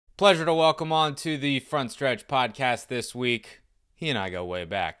Pleasure to welcome on to the Front Stretch podcast this week. He and I go way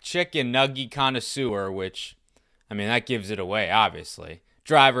back. Chicken nugget connoisseur, which, I mean, that gives it away, obviously.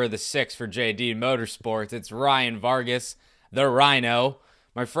 Driver of the 6 for JD Motorsports. It's Ryan Vargas, the Rhino.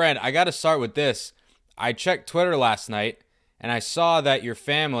 My friend, I got to start with this. I checked Twitter last night, and I saw that your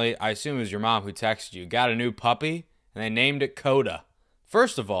family, I assume it was your mom who texted you, got a new puppy, and they named it Coda.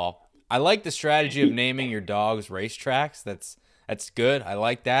 First of all, I like the strategy of naming your dogs racetracks. That's good. I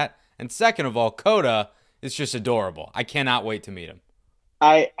like that. And second of all, Coda is just adorable. I cannot wait to meet him.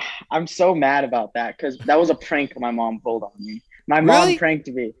 I I'm so mad about that because that was a prank my mom pulled on me. My mom Really? pranked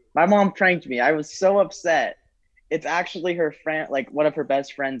me. My mom pranked me. I was so upset. It's actually her friend, like one of her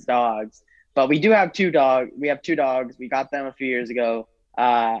best friend's dogs. But we do have two dogs. We have two dogs. We got them a few years ago.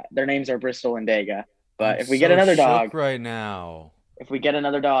 Their names are Bristol and Dega. I'm But if we get so another dog, shook right now. it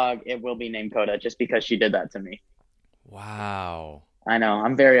will be named Coda just because she did that to me. Wow. I know.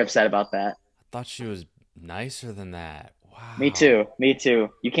 I'm very upset about that. I thought she was nicer than that. Me Wow. too. Me too.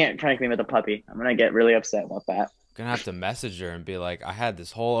 You can't prank me with a puppy. I'm gonna get really upset about that. Gonna have to message her and be like, I had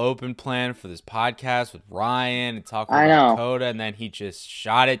this whole open plan for this podcast with Ryan and talking I about know. Coda, and then he just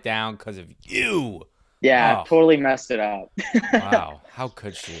shot it down because of you. Yeah, Oh, totally messed it up. wow. How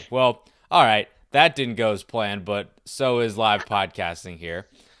could she? Well, all right. That didn't go as planned, but so is live podcasting here.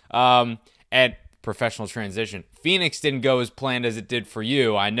 And professional transition. Phoenix didn't go as planned as it did for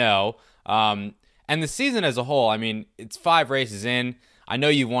you, I know. And the season as a whole, I mean, it's 5 races in. I know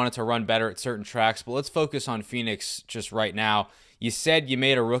you wanted to run better at certain tracks, but let's focus on Phoenix just right now. You said you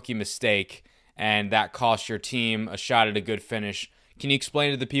made a rookie mistake, and that cost your team a shot at a good finish. Can you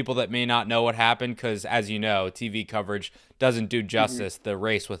explain to the people that may not know what happened? Because, as you know, TV coverage doesn't do Mhm. justice the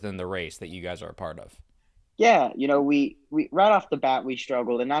race within the race that you guys are a part of. Yeah, we right off the bat we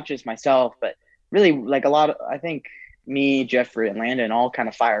struggled, and not just myself, but really like a lot of I think me, Jeffrey, and Landon all kind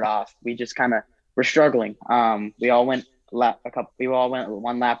of fired off. We just kind of were struggling. We all went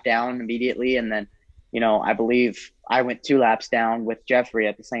one lap down immediately, and then I believe I went 2 laps down with Jeffrey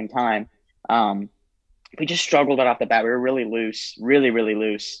at the same time. Um, we just struggled right off the bat. We were really loose, really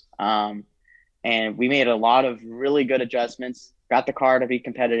loose. And we made a lot of really good adjustments, got the car to be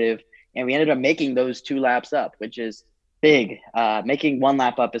competitive, and we ended up making those 2 laps up, which is big. Making 1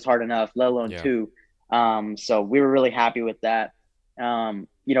 lap up is hard enough, let alone Yeah. two. So we were really happy with that.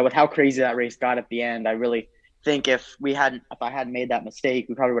 With how crazy that race got at the end, I really think if I hadn't made that mistake,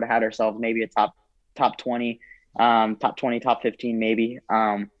 we probably would have had ourselves maybe a top 20, top 20, top 15, maybe.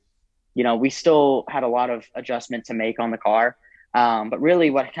 We still had a lot of adjustment to make on the car. But really,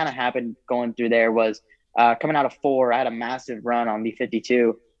 what kind of happened going through there was coming out of four, I had a massive run on the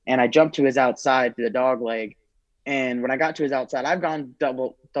 52, and I jumped to his outside to the dog leg. And when I got to his outside, I've gone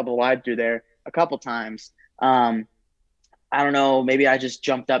double wide through there a couple times. I don't know, maybe I just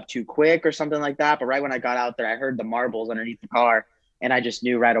jumped up too quick or something like that. But right when I got out there, I heard the marbles underneath the car, and I just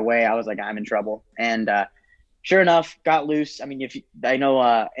knew right away. I was like, I'm in trouble. And sure enough, got loose. I mean, if you, I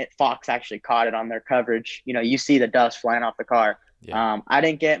know Fox actually caught it on their coverage. You see the dust flying off the car. Yeah. I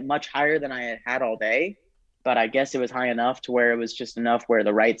didn't get much higher than I had had all day, but I guess it was high enough to where it was just enough where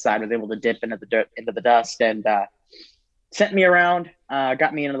the right side was able to dip into the dirt, into the dust, and sent me around,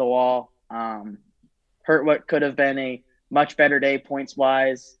 got me into the wall. Hurt what could have been a much better day points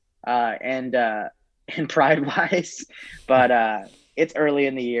wise and pride wise, but it's early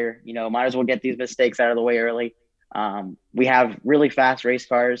in the year. Might as well get these mistakes out of the way early. We have really fast race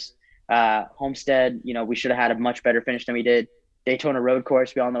cars. Homestead, we should have had a much better finish than we did. Daytona Road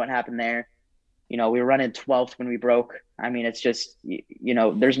Course, we all know what happened there. We were running 12th when we broke. I mean, it's just,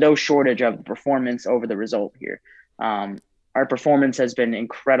 there's no shortage of the performance over the result here. Our performance has been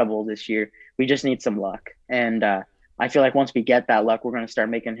incredible this year. We just need some luck. And I feel like once we get that luck, we're going to start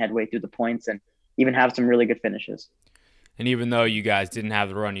making headway through the points and even have some really good finishes. And even though you guys didn't have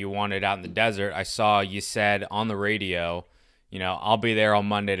the run you wanted out in the desert, I saw you said on the radio, I'll be there on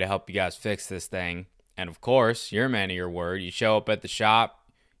Monday to help you guys fix this thing. And of course, you're a man of your word. You show up at the shop,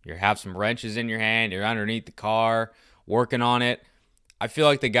 you have some wrenches in your hand, you're underneath the car, working on it. I feel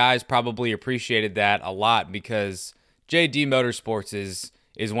like the guys probably appreciated that a lot because JD Motorsports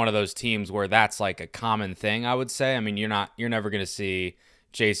is one of those teams where that's like a common thing, I would say. I mean, you're never going to see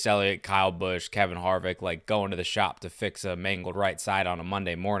Chase Elliott, Kyle Busch, Kevin Harvick like going to the shop to fix a mangled right side on a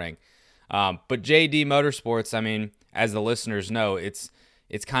Monday morning. But JD Motorsports, I mean, as the listeners know, it's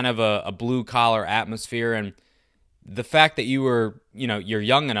kind of a blue collar atmosphere, and the fact that you're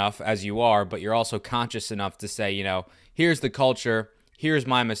young enough as you are, but you're also conscious enough to say, here's the culture, here's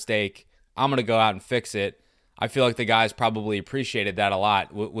my mistake, I'm gonna go out and fix it. I feel like the guys probably appreciated that a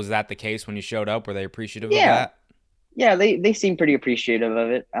lot. Was that the case when you showed up? Were they appreciative of Yeah, that? Yeah, they seem pretty appreciative of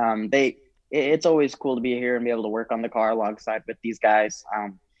it. It's always cool to be here and be able to work on the car alongside with these guys.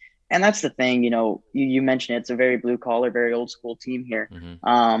 And that's the thing, you mentioned it's a very blue collar, very old school team here.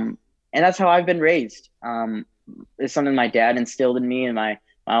 Hmm. And that's how I've been raised. It's something my dad instilled in me, and my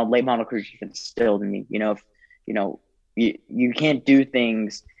late model crew chief instilled in me. If you know you can't do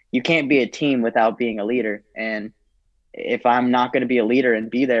things, you can't be a team without being a leader. And if I'm not going to be a leader and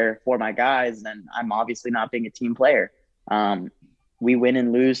be there for my guys, then I'm obviously not being a team player. Um, we win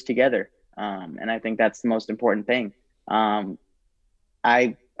and lose together, and I think that's the most important thing. Um,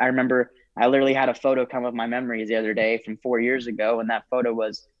 I remember I literally had a photo come of my memories the other day from 4 years ago, and that photo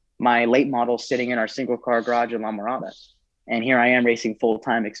was my late model sitting in our single car garage in La Mirada, and here I am racing full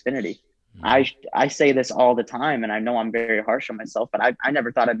time Xfinity. Hmm. I say this all the time, and I know I'm very harsh on myself, but I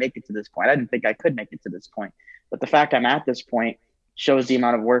never thought I'd make it to this point. I didn't think I could make it to this point, but the fact I'm at this point shows the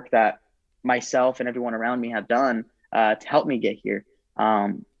amount of work that myself and everyone around me have done to help me get here.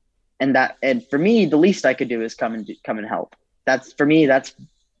 Um, and for me, the least I could do is come and help. That's for me. That's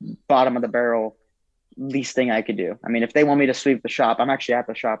bottom of the barrel least thing I could do. I mean, if they want me to sweep the shop, I'm actually at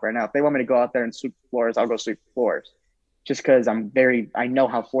the shop right now. If they want me to go out there and sweep the floors, I'll go sweep the floors. Just because I know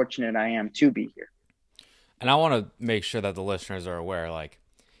how fortunate I am to be here. And I want to make sure that the listeners are aware, like,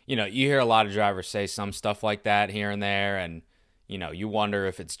 you hear a lot of drivers say some stuff like that here and there, and you wonder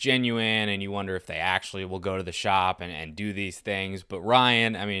if it's genuine, and you wonder if they actually will go to the shop and do these things. But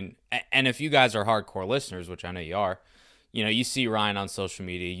Ryan, I mean, and if you guys are hardcore listeners, which I know you are, you see Ryan on social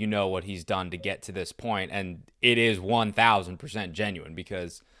media, you know what he's done to get to this point, and it is 1000% genuine,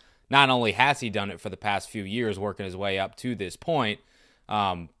 because not only has he done it for the past few years, working his way up to this point,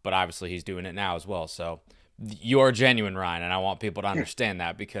 but obviously he's doing it now as well. So you're genuine, Ryan, and I want people to understand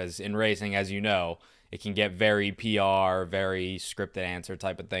that, because in racing, as you know, it can get very PR, very scripted answer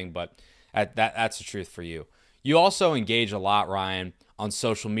type of thing, but that's the truth for you. You also engage a lot, Ryan, on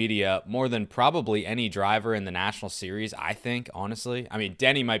social media, more than probably any driver in the national series, I think, honestly. I mean,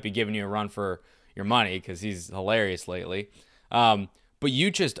 Denny might be giving you a run for your money because he's hilarious lately. But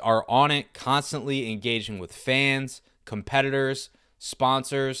you just are on it, constantly engaging with fans, competitors,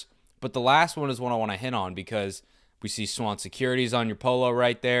 sponsors. But the last one is one I want to hit on, because we see Swan Securities on your polo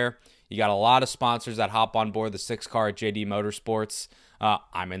right there. You got a lot of sponsors that hop on board the 6 car at JD Motorsports.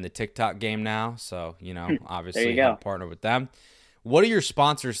 I'm in the TikTok game now, so, There you obviously have go. partnered with them. What do your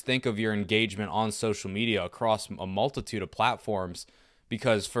sponsors think of your engagement on social media across a multitude of platforms?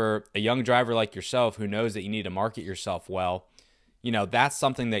 Because for a young driver like yourself who knows that you need to market yourself well, that's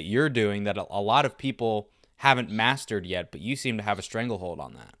something that you're doing that a lot of people haven't mastered yet, but you seem to have a stranglehold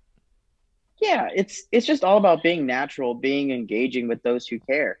on that. Yeah, it's just all about being natural, being engaging with those who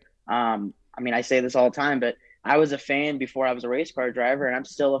care. I mean, I say this all the time, but I was a fan before I was a race car driver, and I'm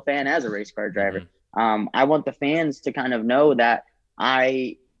still a fan as a race car driver. Hmm. I want the fans to kind of know that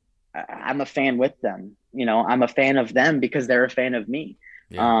I I'm a fan with them. I'm a fan of them because they're a fan of me.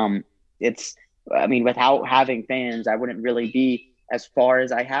 Yeah. Um, it's, I mean, without having fans, I wouldn't really be as far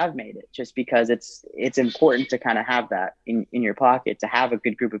as I have made it, just because it's important to kind of have that in your pocket, to have a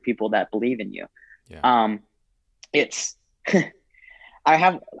good group of people that believe in you. Yeah. Um, it's,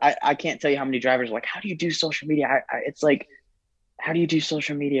 I can't tell you how many drivers are like, how do you do social media? It's like, how do you do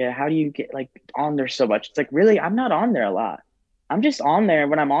social media? How do you get like on there so much? It's like, really, I'm not on there a lot. I'm just on there.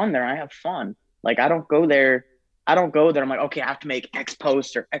 When I'm on there, I have fun. Like, I don't go there. I don't go there. I'm like, okay, I have to make X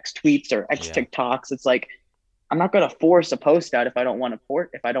posts or X tweets or X Yeah. TikToks. It's like, I'm not going to force a post out if I don't want to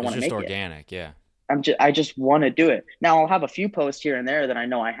if I don't It's want to just make it. organic. Yeah. I just want to do it. Now I'll have a few posts here and there that I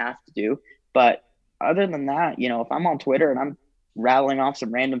know I have to do, but other than that, if I'm on Twitter and I'm rattling off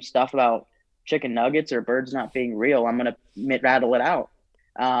some random stuff about chicken nuggets or birds not being real, I'm gonna rattle it out.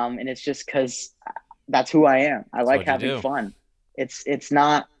 And it's just because that's who I am. I That's like what you having do. fun. It's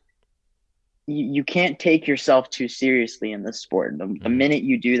not you can't take yourself too seriously in this sport. The Hmm. minute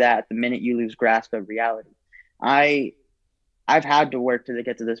you do that, the minute you lose grasp of reality. I I've had to work to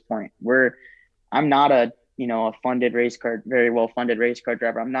get to this point where I'm not a funded race car, very well funded race car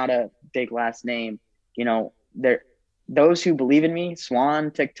driver. I'm not a big last name. There those who believe in me,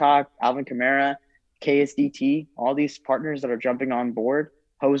 Swan, TikTok, Alvin Kamara, KSDT, all these partners that are jumping on board,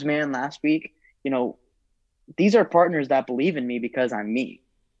 Hoseman last week, you know, these are partners that believe in me because I'm me.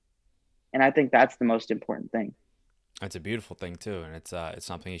 And I think that's the most important thing. It's a beautiful thing too, and it's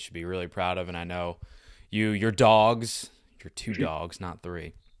something you should be really proud of. And I know your dogs, your 2 dogs, not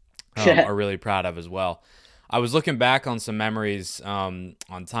 3, are really proud of as well. I was looking back on some memories on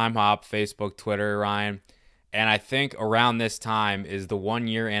Time Hop, Facebook, Twitter, Ryan, and I think around this time is the 1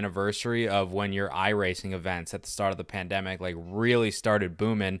 year anniversary of when your iRacing events at the start of the pandemic like really started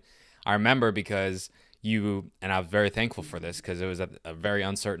booming. I remember because and I was very thankful for this because it was at a very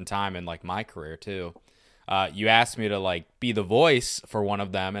uncertain time in like my career too. You asked me to like be the voice for one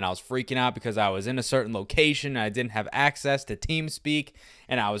of them, and I was freaking out because I was in a certain location and I didn't have access to TeamSpeak,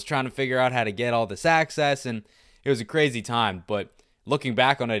 and I was trying to figure out how to get all this access, and it was a crazy time. But looking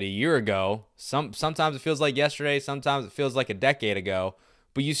back on it a year ago, sometimes it feels like yesterday, sometimes it feels like a decade ago,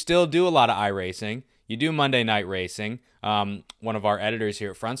 but you still do a lot of iRacing. You do Monday Night Racing. One of our editors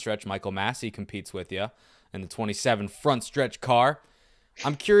here at Front Stretch, Michael Massey, competes with you in the 27 Front Stretch car.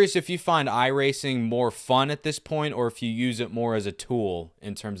 I'm curious if you find iRacing more fun at this point or if you use it more as a tool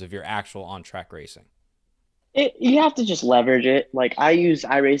in terms of your actual on-track racing. You have to just leverage it. Like I use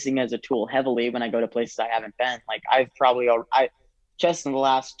iRacing as a tool heavily when I go to places I haven't been. Like I just in the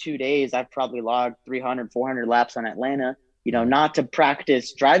last 2 days, I've probably logged 300, 400 laps on Atlanta, not to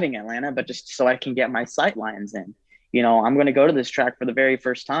practice driving Atlanta, but just so I can get my sight lines in. I'm going to go to this track for the very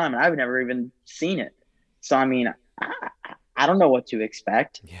first time and I've never even seen it. So, I mean, I don't know what to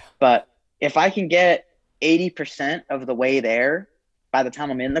expect, Yeah. but if I can get 80% of the way there by the time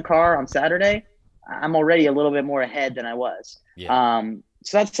I'm in the car on Saturday, I'm already a little bit more ahead than I was. Yeah.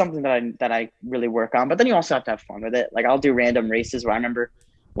 So that's something that I really work on. But then you also have to have fun with it. Like I'll do random races where I remember,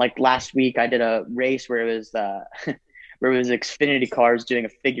 like last week, I did a race where it was where it was Xfinity cars doing a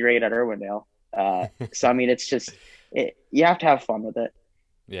figure eight at Irwindale. So I mean, you have to have fun with it.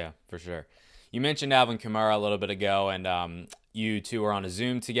 Yeah, for sure. You mentioned Alvin Kamara a little bit ago, and you two were on a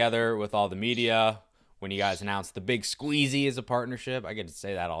Zoom together with all the media when you guys announced the big squeezy as a partnership. I get to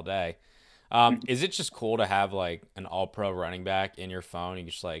say that all day. Is it just cool to have like an all-pro running back in your phone? You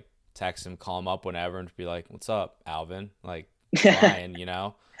can just like text him, call him up whenever, and be like, "What's up, Alvin?" Like Ryan,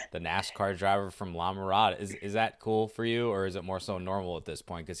 the NASCAR driver from La Mirada. Is that cool for you, or is it more so normal at this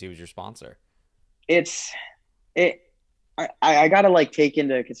point because he was your sponsor? it's it I gotta like take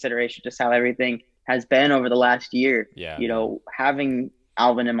into consideration just how everything has been over the last year. Yeah, yeah. Having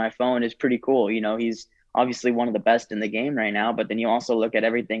Alvin in my phone is pretty cool. He's obviously one of the best in the game right now, but then you also look at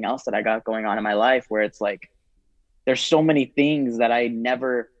everything else that I got going on in my life where it's like there's so many things that I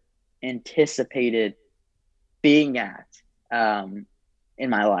never anticipated being at in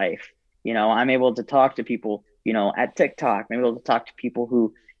my life. I'm able to talk to people, at TikTok. I'm able to talk to people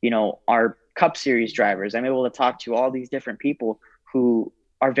who, are Cup Series drivers. I'm able to talk to all these different people who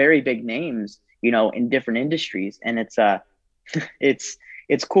are very big names, in different industries. And it's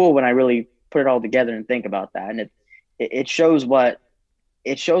it's cool when I really put it all together and think about that. And it shows what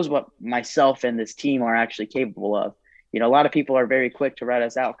myself and this team are actually capable of. A lot of people are very quick to write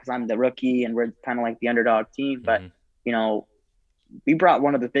us out because I'm the rookie and we're kind of like the underdog team. But, Mm-hmm. We brought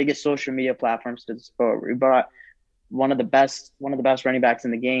one of the biggest social media platforms to the sport. We brought one of the best running backs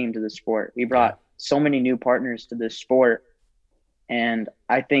in the game to the sport. We Yeah. brought so many new partners to this sport. And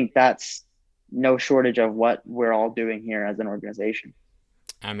I think that's no shortage of what we're all doing here as an organization.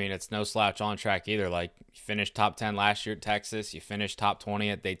 I mean, it's no slouch on track either. Like, you finished top 10 last year at Texas. You finished top 20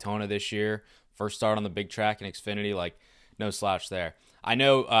 at Daytona this year. First start on the big track in Xfinity. Like, no slouch there. I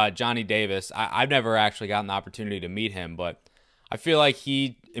know Johnny Davis. I've never actually gotten the opportunity to meet him, but I feel like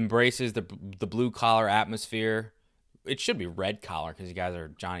he embraces the blue collar atmosphere. It should be red collar because you guys are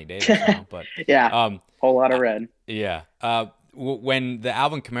Johnny Davis now. But Yeah, um, whole lot of red. yeah. When the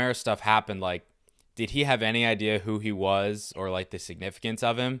Alvin Kamara stuff happened, like, did he have any idea who he was or like the significance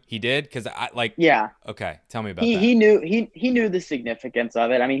of him? He did, because I like. Yeah, Okay, tell me about he that. he knew he knew the significance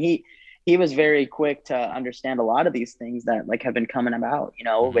of it. I mean, he was very quick to understand a lot of these things that like have been coming about.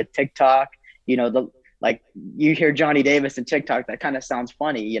 Hmm. With TikTok. The like you hear Johnny Davis and TikTok, that kind of sounds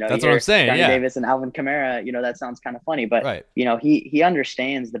funny. You That's what I'm hear saying. Johnny Yeah. Davis and Alvin Kamara. That sounds kind of funny, but Right. he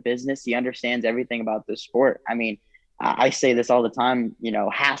understands the business. He understands everything about the sport. I mean, I say this all the time.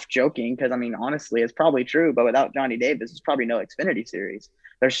 Half joking because I mean, honestly, it's probably true. But without Johnny Davis, it's probably no Xfinity series.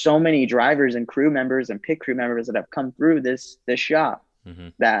 There's so many drivers and crew members and pit crew members that have come through this shop Hmm.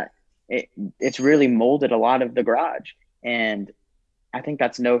 that it's really molded a lot of the garage. And I think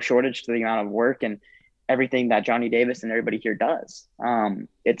that's no shortage to the amount of work and everything that Johnny Davis and everybody here does.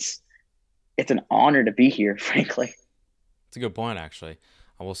 It's an honor to be here, frankly. It's a good point, actually.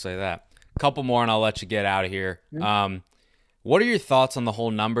 I will say that. A couple more, and I'll let you get out of here. What are your thoughts on the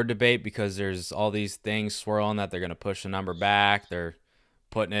whole number debate? Because there's all these things swirling that they're going to push the number back. They're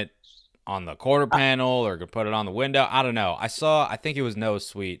putting it on the quarter panel or going to put it on the window. I don't know. I think it was Noah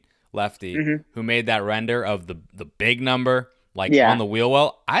Sweet, lefty, Mm-hmm. who made that render of the big number, like on Yeah, the wheel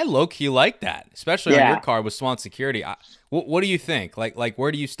well. I low-key like that, especially on your yeah, car with Swan Security. What do you think? Like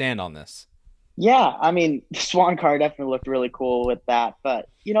where do you stand on this? yeah. I mean, the Swan car definitely looked really cool with that. But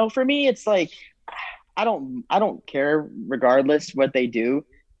for me, it's like I don't care regardless what they do.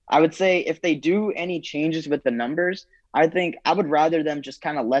 I would say if they do any changes with the numbers, I think I would rather them just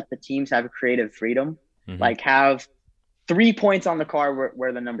kind of let the teams have creative freedom, Hmm. like have 3 points on the car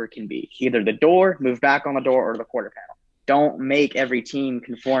where the number can be either the door, move back on the door, or the quarter panel. Don't make every team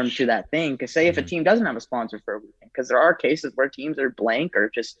conform to that thing. Because say if a Hmm. team doesn't have a sponsor for a weekend, because there are cases where teams are blank or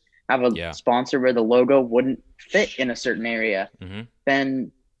just have a Yeah. sponsor where the logo wouldn't fit in a certain area, Hmm.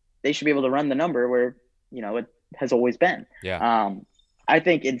 then they should be able to run the number where it has always been. Yeah. Um, I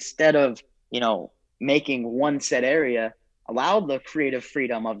think instead of making one set area, allow the creative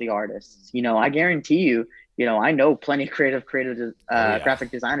freedom of the artists. I guarantee you, I know plenty of creative Oh yeah. graphic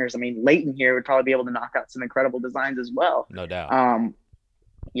designers. I mean, Leighton here would probably be able to knock out some incredible designs as well. No doubt. Um,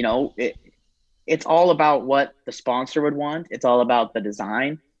 it's all about what the sponsor would want. It's all about the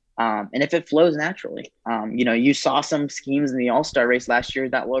design. And if it flows naturally, you saw some schemes in the All Star race last year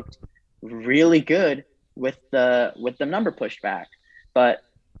that looked really good with the number pushed back. But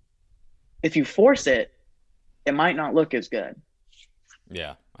if you force it, it might not look as good.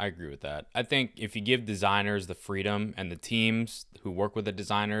 Yeah, I agree with that. I think if you give designers the freedom and the teams who work with the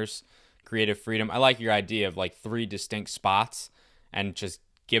designers creative freedom, I like your idea of like three distinct spots and just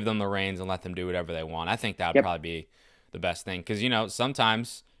give them the reins and let them do whatever they want. I think that would Yep. probably be the best thing because,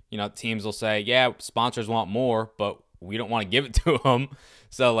 sometimes, teams will say, yeah, sponsors want more, but we don't want to give it to them.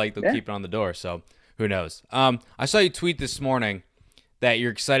 So, like, they'll Yeah. keep it on the door. So, who knows? I saw you tweet this morning that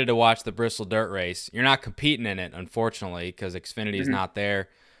you're excited to watch the Bristol Dirt Race. You're not competing in it, unfortunately, because Xfinity is Mm-hmm. not there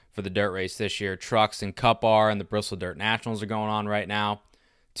for the dirt race this year. Trucks and Cup are, and the Bristol Dirt Nationals are going on right now.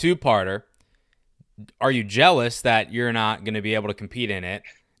 Two-parter. Are you jealous that you're not going to be able to compete in it?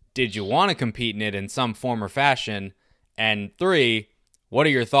 Did you want to compete in it in some form or fashion? And three, what are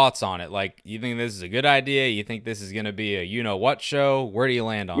your thoughts on it? Like, you think this is a good idea? You think this is going to be a you-know-what show? Where do you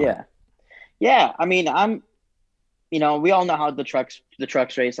land on it? Yeah. Yeah. I mean, we all know how the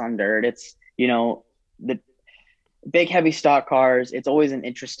trucks race on dirt. It's, the big heavy stock cars. It's always an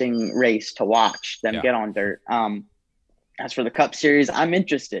interesting race to watch them Yeah. get on dirt. As for the Cup Series, I'm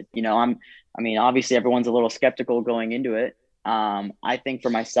interested. I mean, obviously everyone's a little skeptical going into it. I think for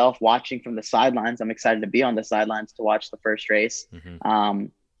myself, watching from the sidelines, I'm excited to be on the sidelines to watch the first race. Mm-hmm.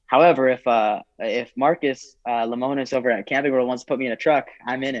 Um, However, if Marcus Lemonis over at Camping World wants to put me in a truck,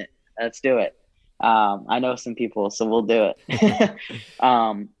 I'm in it. Let's do it. I know some people, so we'll do it.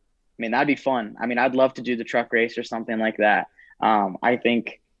 I mean, that'd be fun. I mean, I'd love to do the truck race or something like that. I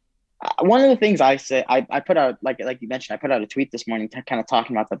think one of the things I say, I put out, like you mentioned, I put out a tweet this morning, kind of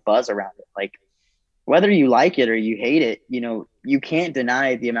talking about the buzz around it. Like whether you like it or you hate it, you can't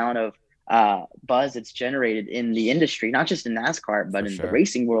deny the amount of buzz it's generated in the industry, not just in NASCAR, but For in the sure.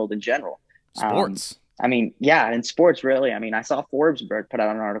 racing world in general. Um, Sports. I mean, yeah, in sports, really. I mean, I saw Forbes put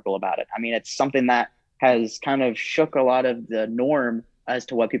out an article about it. I mean, it's something that has kind of shook a lot of the norm as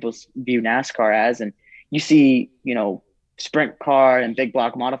to what people view NASCAR as. And you see, sprint car and big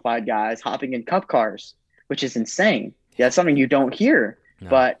block modified guys hopping in cup cars, which is insane. Yeah, that's something you don't hear, No.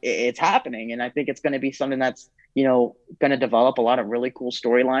 but it's happening. And I think it's going to be something that's, going to develop a lot of really cool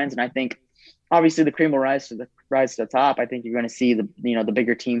storylines. And I think obviously the cream will rise to the top. I think you're going to see the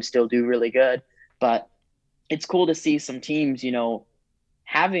bigger teams still do really good, but it's cool to see some teams,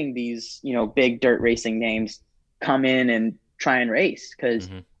 having these, big dirt racing names come in and try and race. Cause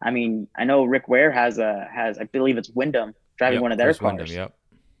Mm-hmm. I mean, I know Rick Ware I believe it's Wyndham driving Yep. one of their Chris Wyndham. cars. Yep.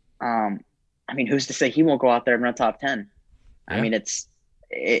 Um, I mean, who's to say he won't go out there and run top 10? I Yeah. mean,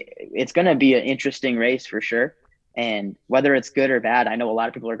 it's going to be an interesting race for sure. And whether it's good or bad, I know a lot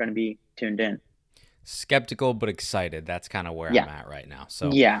of people are going to be tuned in. Skeptical but excited. That's kind of where I'm Yeah. at right now.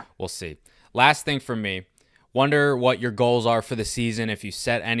 So Yeah. we'll see. Last thing for me. Wonder what your goals are for the season. If you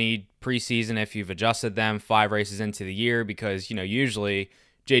set any preseason, if you've adjusted them 5 races into the year, because usually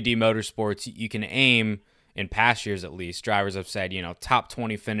JD Motorsports you can aim in past years at least. Drivers have said top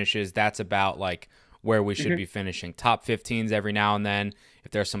 20 finishes. That's about like where we should Mm-hmm. be finishing. Top 15s every now and then.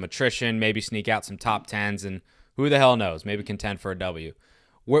 If there's some attrition, maybe sneak out some top 10s, and who the hell knows? Maybe contend for a W.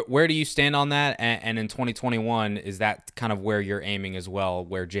 Where do you stand on that? And in 2021, is that kind of where you're aiming as well,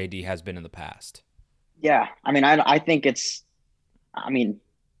 where JD has been in the past? Yeah. I mean, I think I mean,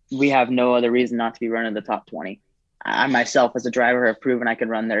 we have no other reason not to be running the top 20. I myself, as a driver, have proven I can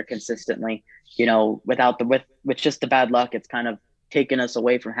run there consistently. Without with just the bad luck, it's kind of taken us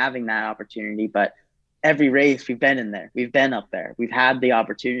away from having that opportunity. But every race we've been in there, we've been up there, we've had the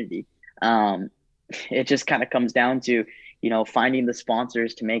opportunity. Um, it just kind of comes down to finding the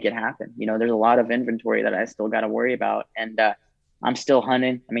sponsors to make it happen. There's a lot of inventory that I still got to worry about, and I'm still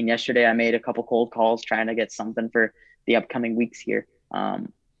hunting. I mean, yesterday I made a couple cold calls trying to get something for the upcoming weeks here.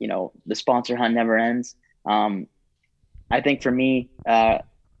 The sponsor hunt never ends. I think for me,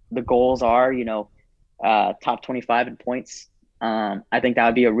 the goals are, top 25 in points. I think that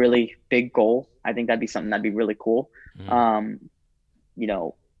would be a really big goal. I think that'd be something that'd be really cool. Mhm. Um, you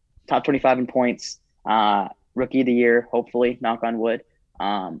know, top 25 in points, rookie of the year, hopefully, knock on wood.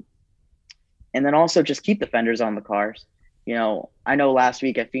 Um, and then also just keep the fenders on the cars. I know last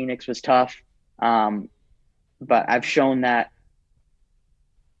week at Phoenix was tough, um, but I've shown that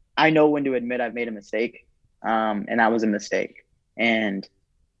I know when to admit I've made a mistake, and that was a mistake. And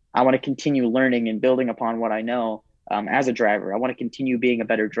I want to continue learning and building upon what I know as a driver. I want to continue being a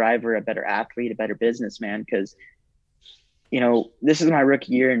better driver, a better athlete, a better businessman because, this is my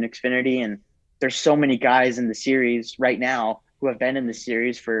rookie year in Xfinity, and there's so many guys in the series right now who have been in the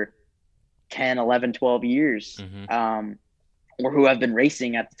series for 10, 11, 12 years, Mhm. or who have been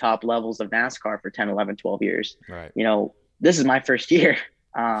racing at the top levels of NASCAR for 10, 11, 12 years. Right. This is my first year.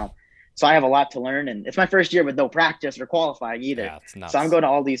 Um, so I have a lot to learn, and it's my first year with no practice or qualifying either. Yeah, it's So I'm nuts. going to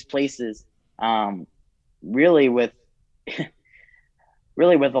all these places, really with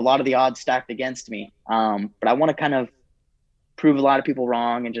really with a lot of the odds stacked against me. But I want to kind of prove a lot of people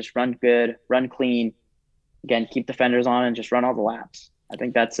wrong and just run good, run clean. Again, keep the fenders on and just run all the laps. I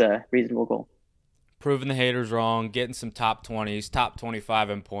think that's a reasonable goal. Proving the haters wrong, getting some top 20s, top 25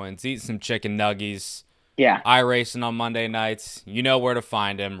 in points, eating some chicken nuggies, Yeah, iRacing on Monday nights. You know where to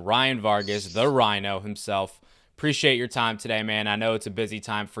find him. Ryan Vargas, the Rhino himself. Appreciate your time today, man. I know it's a busy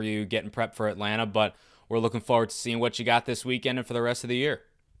time for you getting prepped for Atlanta, but we're looking forward to seeing what you got this weekend and for the rest of the year.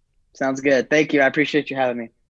 sounds good. Thank you. I appreciate you having me.